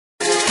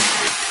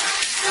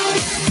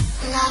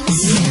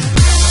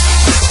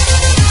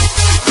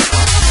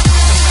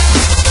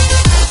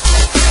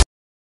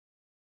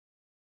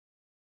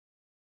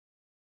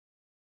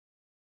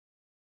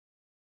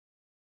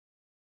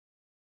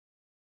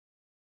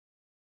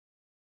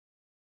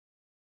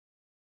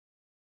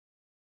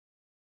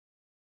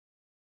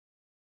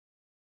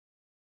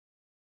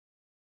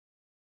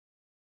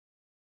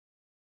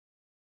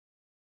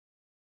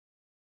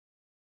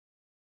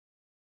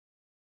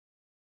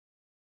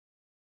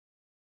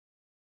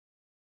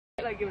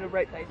Like giving a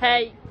break,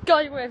 hey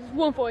guys, we're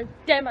one point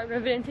getting back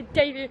with it.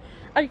 Today,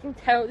 as you can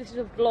tell, this is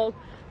a vlog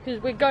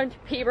because we're going to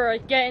Peterborough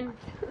again.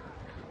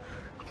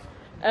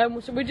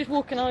 So we're just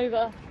walking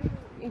over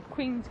in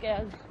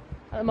Queensgate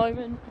at the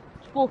moment,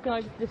 just walking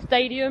over to the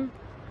stadium.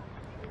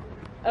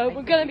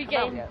 We're going to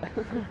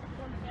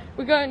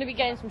be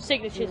getting some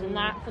signatures and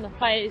that from the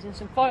players and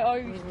some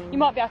photos. You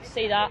might be able to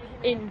see that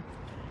in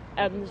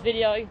this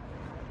video.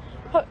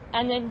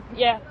 And then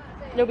yeah,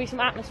 there'll be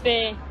some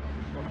atmosphere.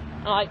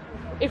 Like,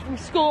 if we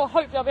score,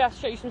 hopefully I'll be able to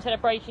show you some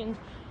celebrations.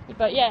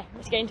 But yeah,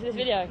 let's get into this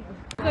video.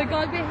 So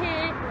guys, we're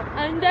here,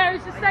 and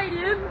there's the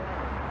stadium.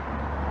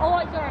 Oh,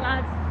 right, sorry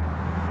lads.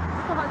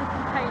 It's behind the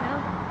container.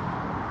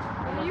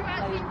 Are you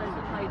actually...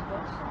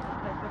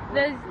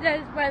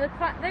 There's where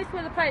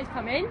the players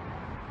come in.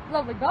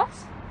 Lovely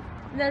bus.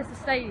 And there's the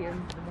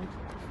stadium.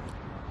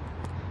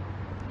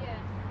 Yeah.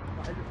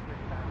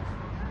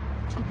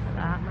 Look at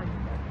that.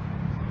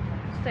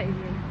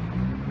 Stadium.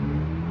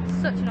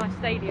 Such a nice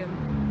stadium.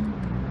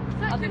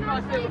 I did a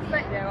nice little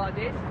effect there, I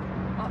did.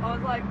 I was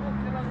like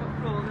walking along the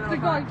floor. So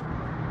guys,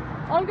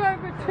 I'm going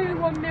for a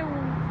 2-1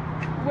 Millwall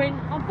win.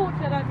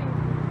 Unfortunately, I don't think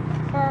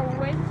Borough will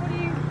win. What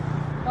do you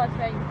guys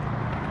think?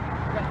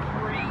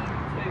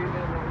 3-2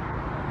 Millwall.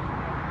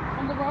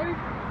 On the road?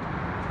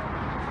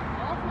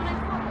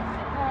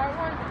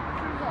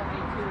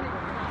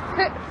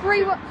 Alright,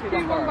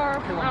 3-1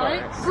 Borough from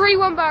Alex.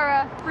 3-1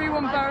 Borough.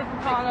 3-1 Borough from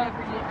Carla.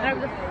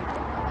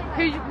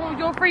 What was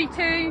your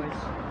 3-2?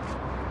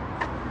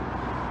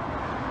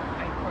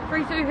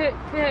 3-2 hit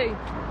who?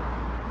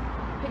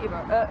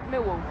 Peterborough,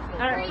 Millwall.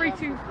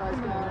 3-2.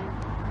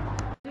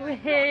 We're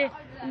here,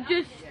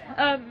 just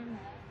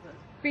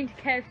been to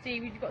KFC.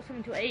 We just got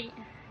something to eat.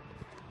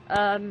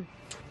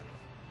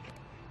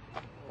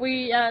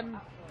 We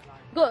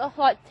got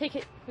like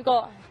ticket. We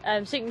got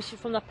signatures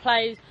from the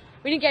players.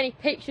 We didn't get any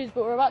pictures,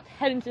 but we're about to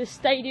head into the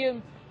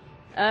stadium.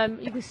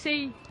 You can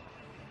see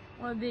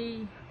one of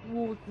the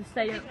walls of the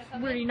stadium.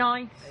 It's really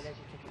nice.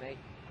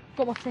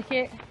 Got my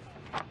ticket.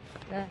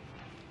 There.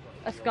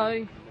 Let's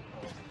go.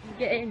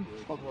 Get in.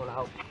 Squad roll, I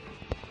hope.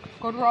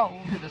 Squad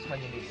roll. That's when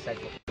you need to say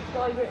it.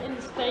 Guys, we're in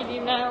the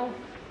stadium now.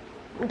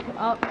 Walk it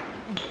up.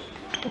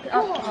 Walk it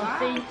up to our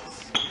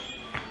seats.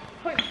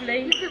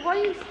 Hopefully. Why are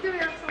you doing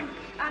that from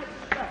Alex?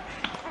 I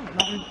don't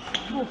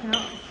know. Walking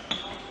up.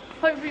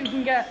 Hopefully we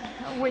can get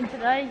a win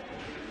today.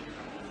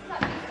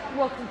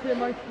 Welcome to the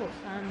motorsport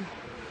stand.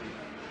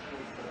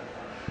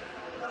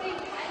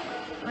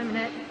 Wait a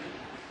minute.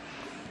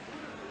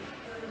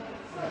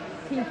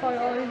 Team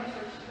photos.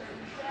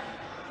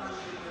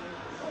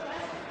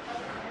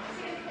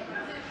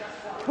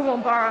 Come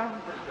on, Borough.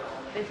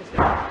 This is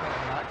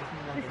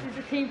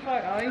the team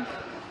photo.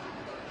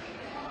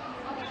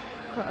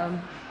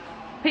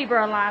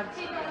 Peterborough lads.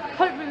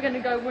 Hopefully we're going to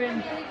go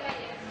win.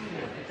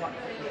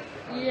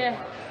 Yeah.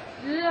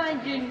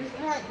 Legends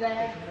right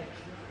there.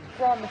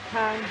 Brian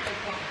McCann.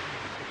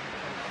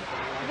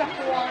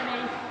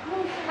 Zachariani.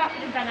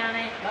 Captain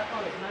Banana.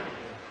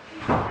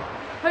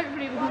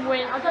 Hopefully we can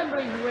win. I don't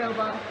believe we will,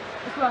 but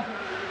it's worth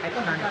it.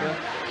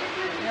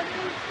 Yep.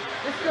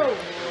 Let's go.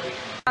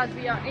 As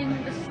we are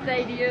in the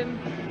stadium,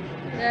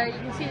 you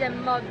can see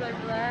them mugs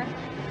over there.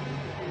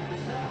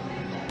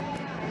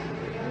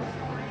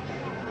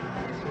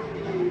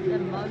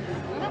 Them mugs.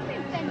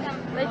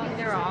 They think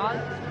they're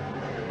ours.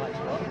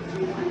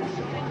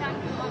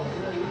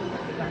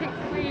 Pick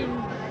green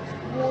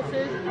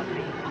waters.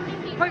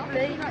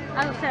 Hopefully,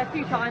 as I said a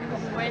few times, we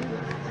can win.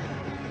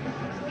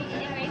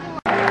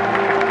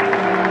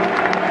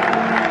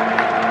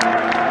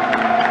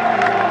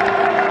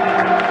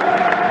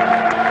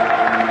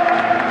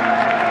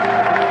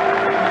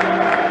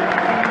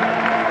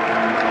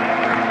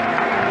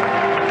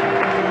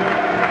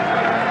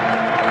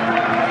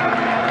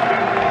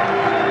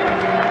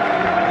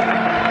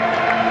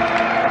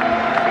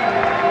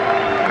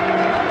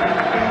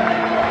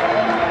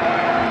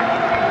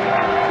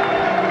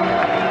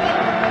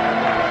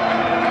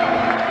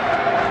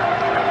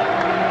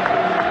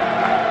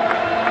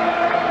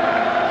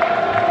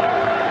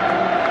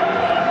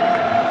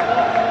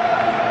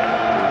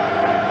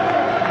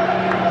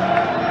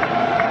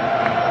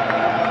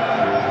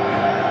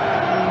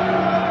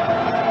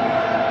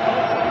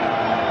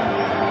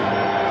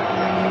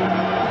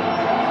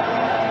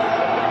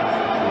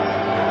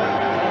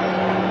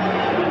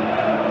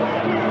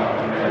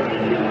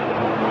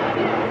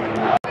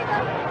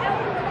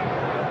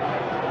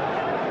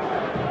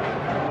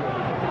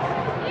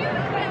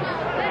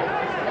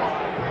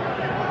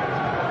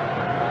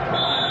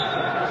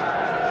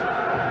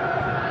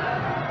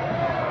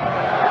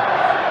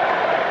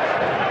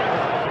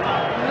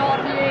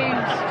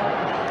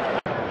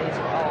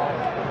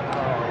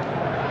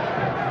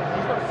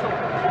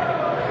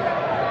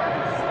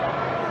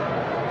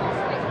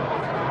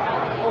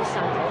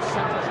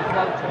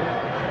 Number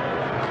 20.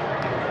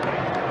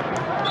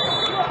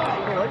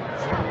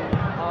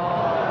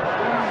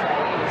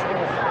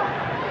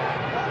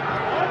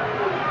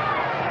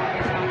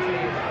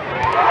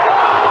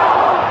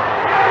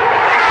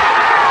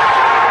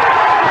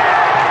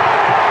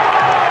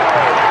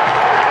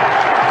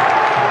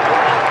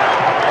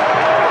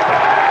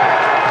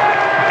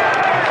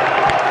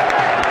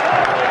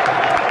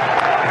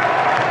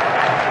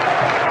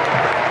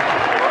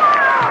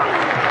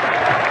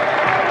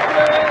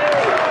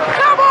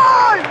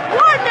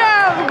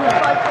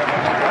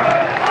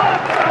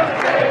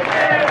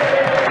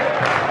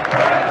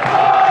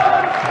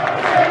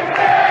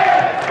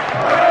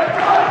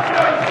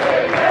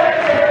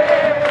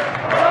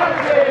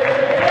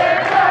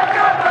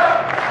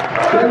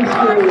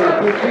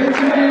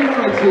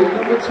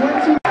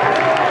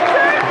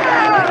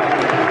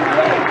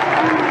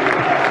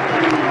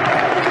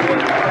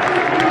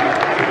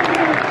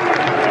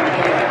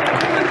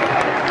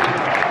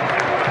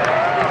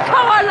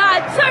 Come on,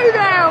 lad,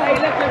 2-0!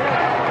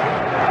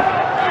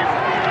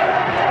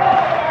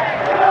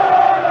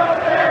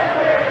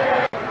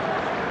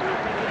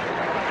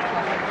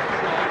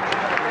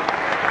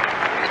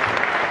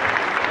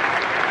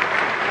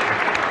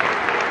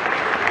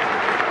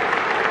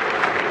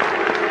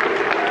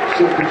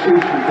 Substitution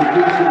for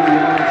Peterborough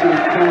United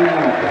coming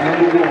up.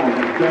 Number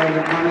 1,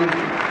 Bernard Manning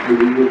will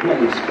be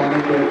replaced by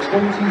number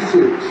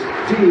 26,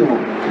 Dion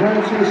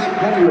Curtis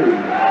Henry.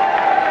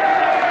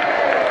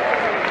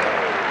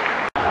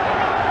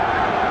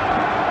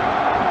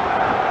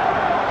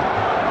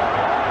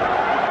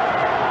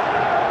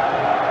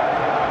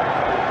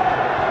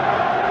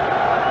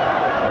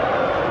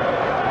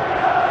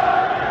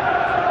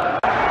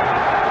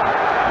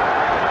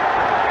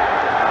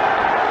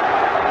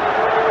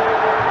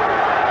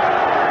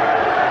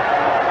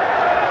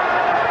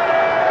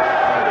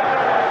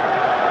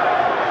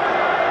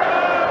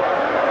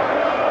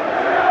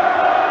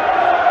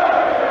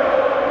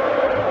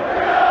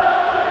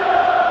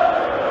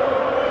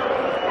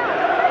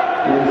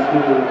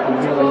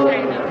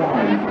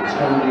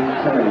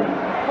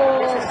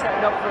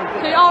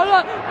 Oh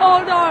look!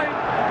 Oh no!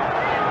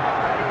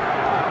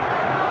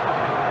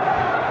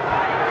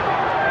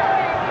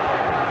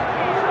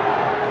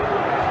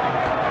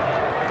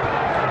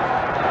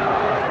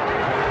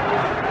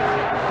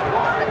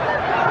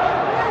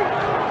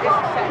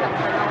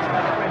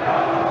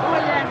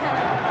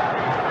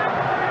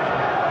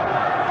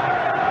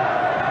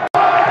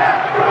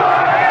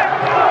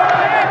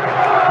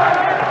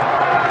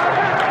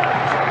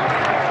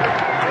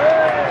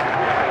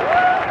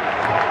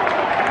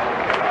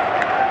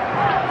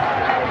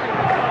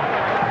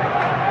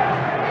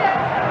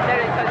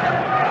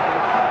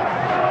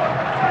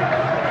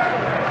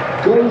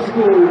 Goal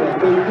scorer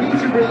for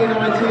Peterborough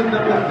United,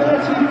 number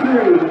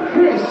 33,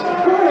 Chris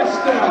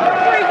Forrester. 3-2!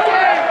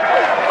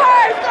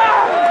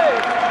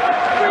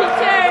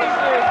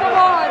 Come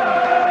on!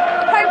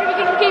 Hopefully we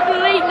can keep the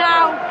lead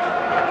now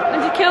and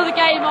to kill the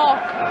game off.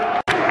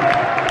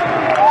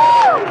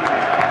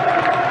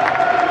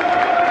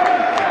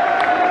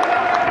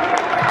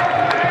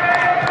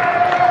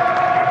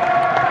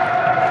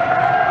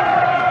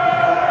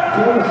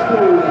 Goal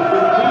scorer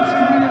for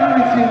Peterborough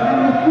United,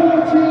 number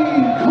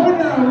 14,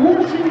 Connor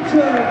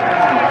Washington.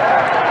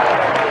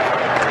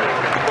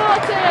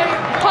 4-2,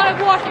 Connor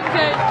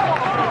Washington.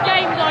 The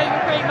game's over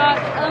pretty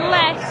much,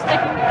 unless they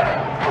can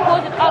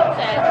cause an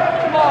upset.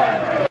 Come on.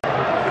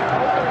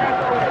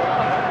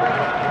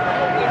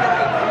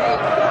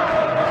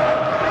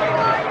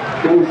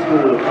 Goal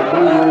scorer for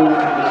Millwall,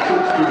 number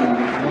 16,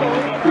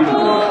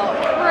 Mark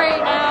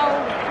 4-3 now.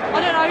 I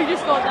don't know who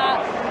just got that.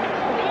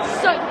 It's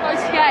such a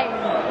close game.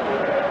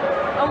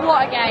 And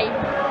what a game.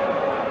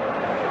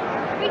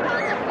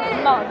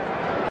 None.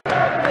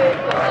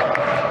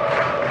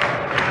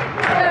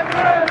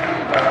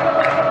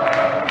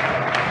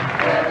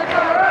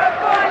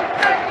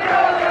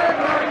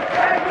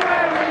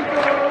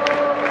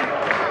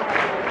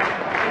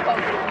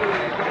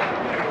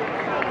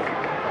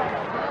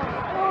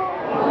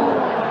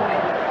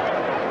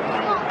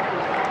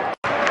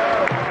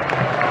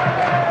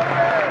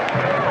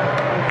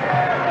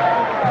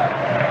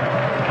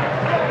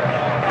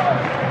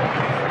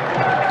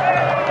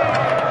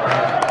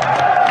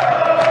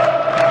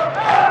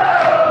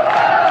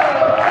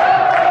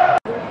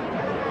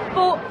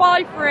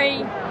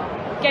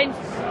 Game's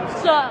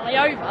certainly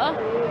over,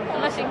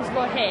 unless it can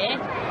score here.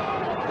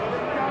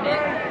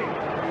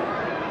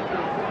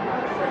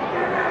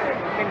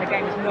 I think the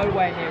game's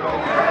nowhere near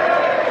over.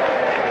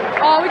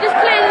 Oh, we just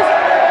cleared this.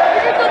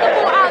 We just got the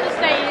ball out of the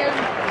stadium.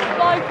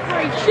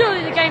 5-3.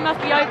 Surely the game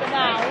must be over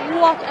now.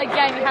 What a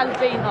game it has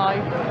been,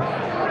 though.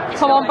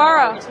 Come on,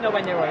 Borough. It's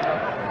nowhere near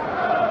over.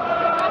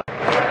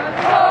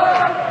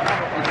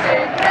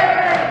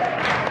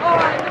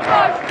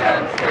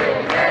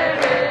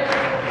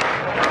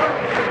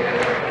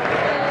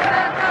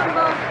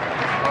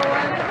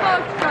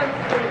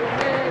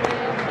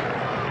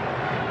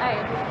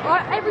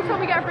 Every time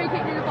we get a free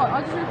kick in the box,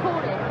 I just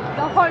record it.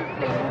 So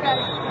hopefully we'll get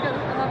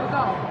another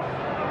goal.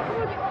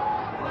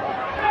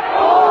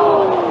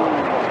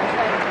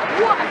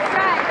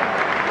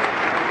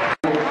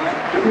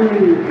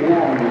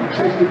 1,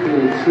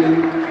 Chesterfield 2,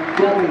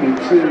 Birmingham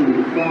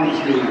 2,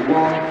 Barnsley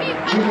 1,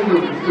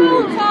 Gillingham 3,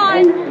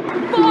 All-time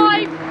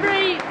Oldham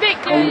 5-3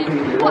 victory.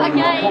 What a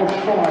game. Posh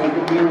 5,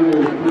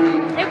 Millwall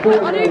 3.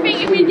 I do think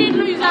if we did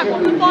lose that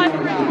one, the 5-3,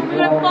 we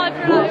went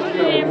 5-3, it would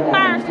be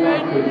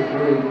embarrassing.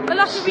 But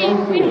luckily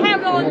we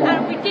held on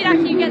and we did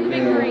actually get the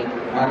victory.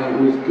 And it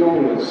was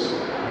goalless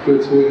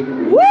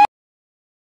between...